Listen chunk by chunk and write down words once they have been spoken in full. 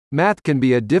Math can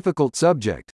be a difficult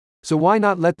subject, so why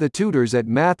not let the tutors at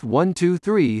Math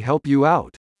 123 help you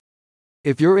out?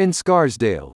 If you're in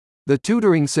Scarsdale, the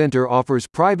Tutoring Center offers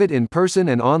private in-person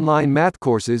and online math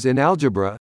courses in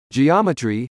algebra,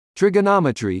 geometry,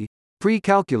 trigonometry,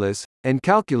 pre-calculus, and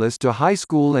calculus to high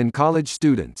school and college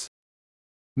students.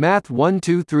 Math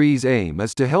 123's aim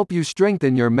is to help you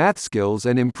strengthen your math skills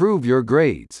and improve your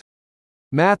grades.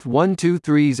 Math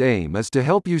 123's aim is to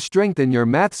help you strengthen your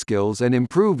math skills and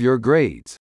improve your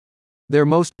grades. Their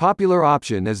most popular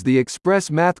option is the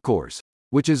Express Math course,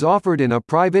 which is offered in a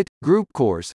private, group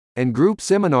course, and group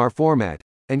seminar format,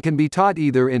 and can be taught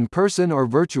either in person or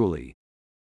virtually.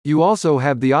 You also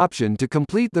have the option to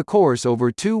complete the course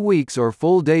over 2 weeks or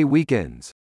full-day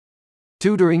weekends.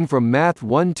 Tutoring from Math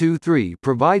 123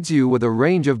 provides you with a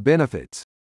range of benefits.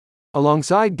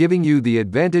 Alongside giving you the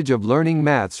advantage of learning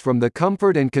maths from the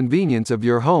comfort and convenience of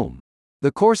your home,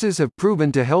 the courses have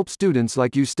proven to help students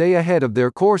like you stay ahead of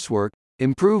their coursework,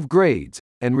 improve grades,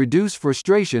 and reduce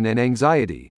frustration and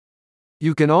anxiety.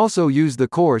 You can also use the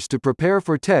course to prepare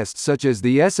for tests such as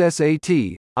the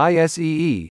SSAT,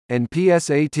 ISEE, and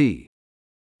PSAT.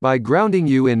 By grounding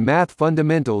you in math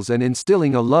fundamentals and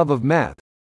instilling a love of math,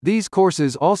 these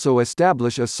courses also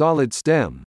establish a solid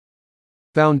STEM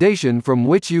foundation from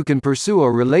which you can pursue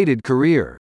a related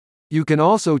career. You can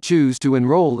also choose to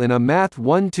enroll in a Math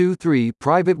 123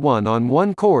 private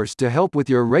one-on-one course to help with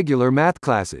your regular math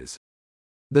classes.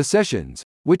 The sessions,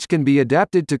 which can be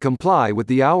adapted to comply with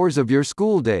the hours of your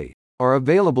school day, are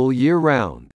available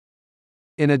year-round.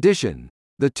 In addition,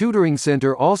 the Tutoring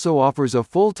Center also offers a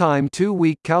full-time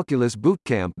 2-week calculus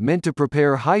bootcamp meant to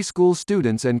prepare high school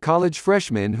students and college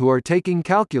freshmen who are taking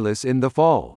calculus in the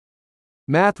fall.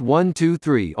 Math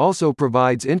 123 also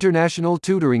provides international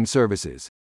tutoring services,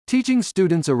 teaching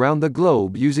students around the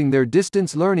globe using their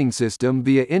distance learning system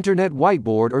via Internet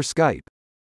Whiteboard or Skype.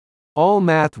 All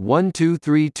Math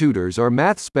 123 tutors are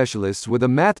math specialists with a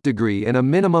math degree and a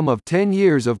minimum of 10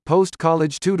 years of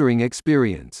post-college tutoring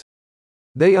experience.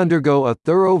 They undergo a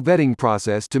thorough vetting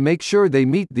process to make sure they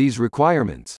meet these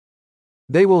requirements.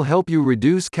 They will help you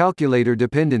reduce calculator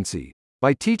dependency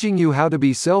by teaching you how to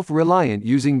be self-reliant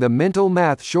using the mental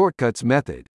math shortcuts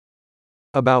method.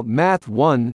 About Math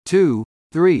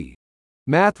 123.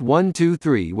 Math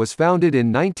 123 was founded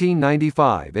in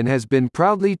 1995 and has been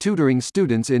proudly tutoring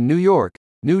students in New York,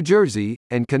 New Jersey,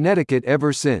 and Connecticut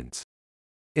ever since.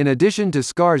 In addition to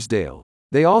Scarsdale,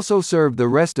 they also serve the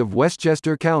rest of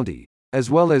Westchester County, as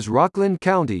well as Rockland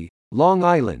County, Long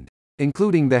Island,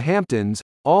 including the Hamptons,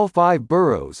 all 5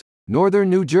 boroughs, northern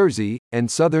New Jersey, and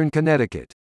southern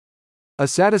Connecticut. A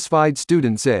satisfied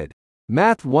student said,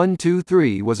 "Math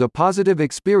 123 was a positive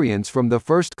experience from the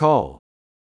first call.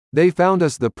 They found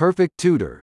us the perfect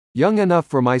tutor, young enough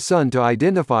for my son to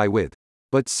identify with,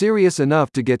 but serious enough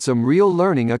to get some real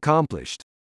learning accomplished.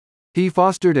 He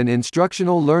fostered an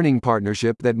instructional learning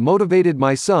partnership that motivated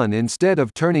my son instead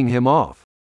of turning him off."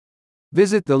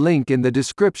 Visit the link in the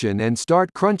description and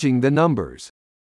start crunching the numbers.